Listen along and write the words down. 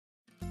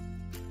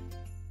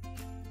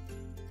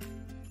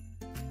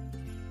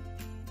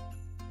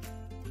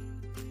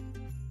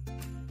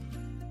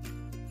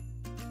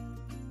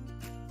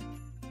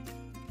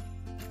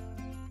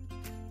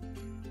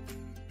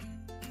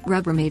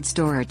Rubbermaid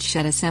storage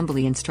shed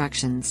assembly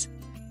instructions.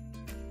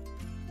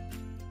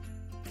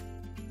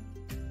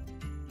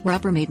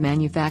 Rubbermaid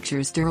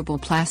manufactures durable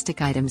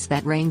plastic items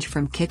that range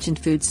from kitchen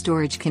food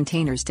storage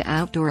containers to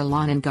outdoor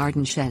lawn and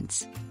garden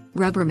sheds.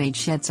 Rubbermaid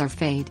sheds are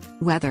fade,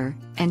 weather,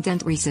 and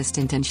dent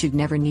resistant and should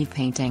never need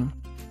painting.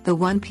 The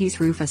one-piece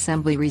roof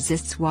assembly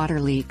resists water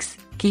leaks,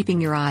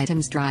 keeping your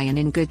items dry and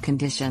in good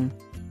condition.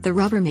 The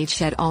Rubbermaid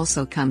shed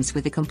also comes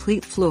with a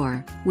complete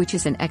floor, which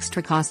is an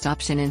extra cost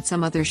option in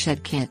some other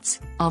shed kits,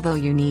 although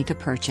you need to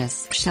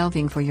purchase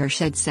shelving for your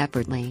shed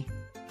separately.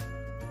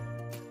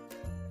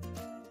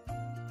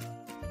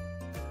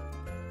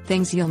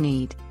 Things you'll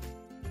need: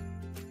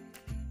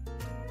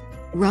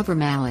 rubber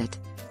mallet.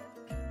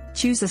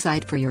 Choose a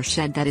site for your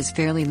shed that is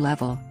fairly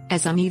level,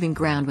 as uneven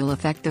ground will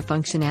affect the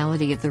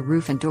functionality of the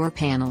roof and door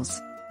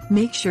panels.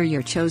 Make sure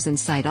your chosen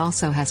site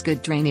also has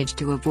good drainage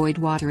to avoid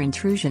water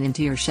intrusion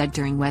into your shed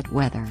during wet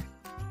weather.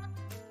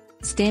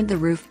 Stand the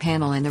roof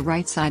panel and the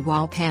right side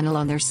wall panel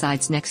on their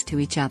sides next to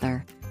each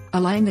other.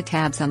 Align the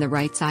tabs on the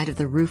right side of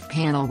the roof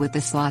panel with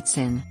the slots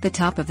in the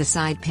top of the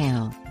side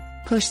panel.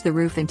 Push the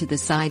roof into the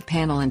side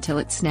panel until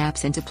it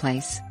snaps into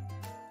place.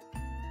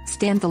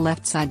 Stand the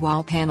left side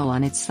wall panel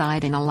on its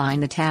side and align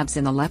the tabs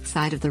in the left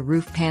side of the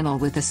roof panel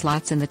with the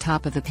slots in the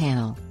top of the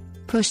panel.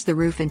 Push the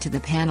roof into the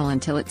panel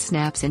until it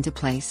snaps into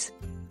place.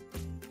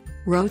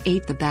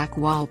 Rotate the back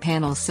wall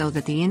panel so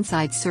that the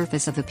inside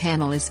surface of the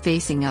panel is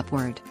facing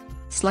upward.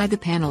 Slide the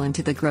panel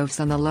into the grooves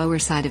on the lower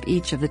side of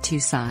each of the two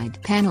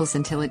side panels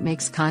until it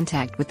makes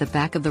contact with the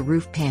back of the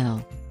roof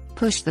panel.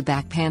 Push the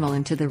back panel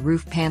into the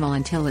roof panel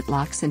until it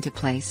locks into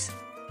place.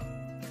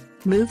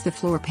 Move the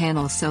floor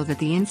panel so that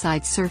the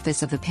inside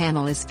surface of the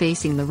panel is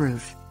facing the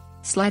roof.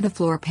 Slide the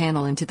floor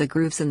panel into the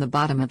grooves in the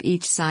bottom of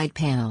each side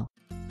panel.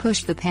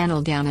 Push the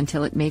panel down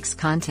until it makes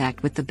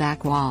contact with the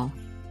back wall.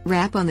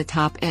 Wrap on the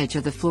top edge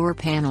of the floor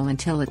panel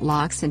until it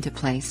locks into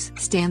place.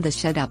 Stand the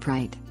shed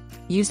upright.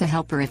 Use a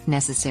helper if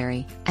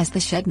necessary, as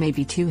the shed may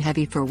be too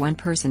heavy for one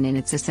person in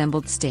its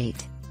assembled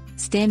state.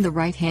 Stand the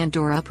right-hand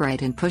door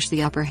upright and push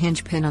the upper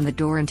hinge pin on the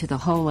door into the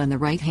hole on the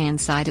right-hand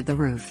side of the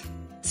roof.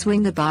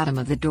 Swing the bottom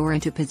of the door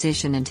into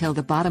position until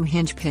the bottom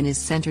hinge pin is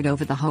centered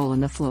over the hole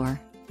in the floor.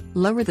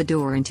 Lower the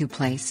door into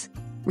place.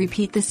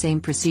 Repeat the same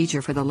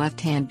procedure for the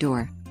left-hand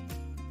door.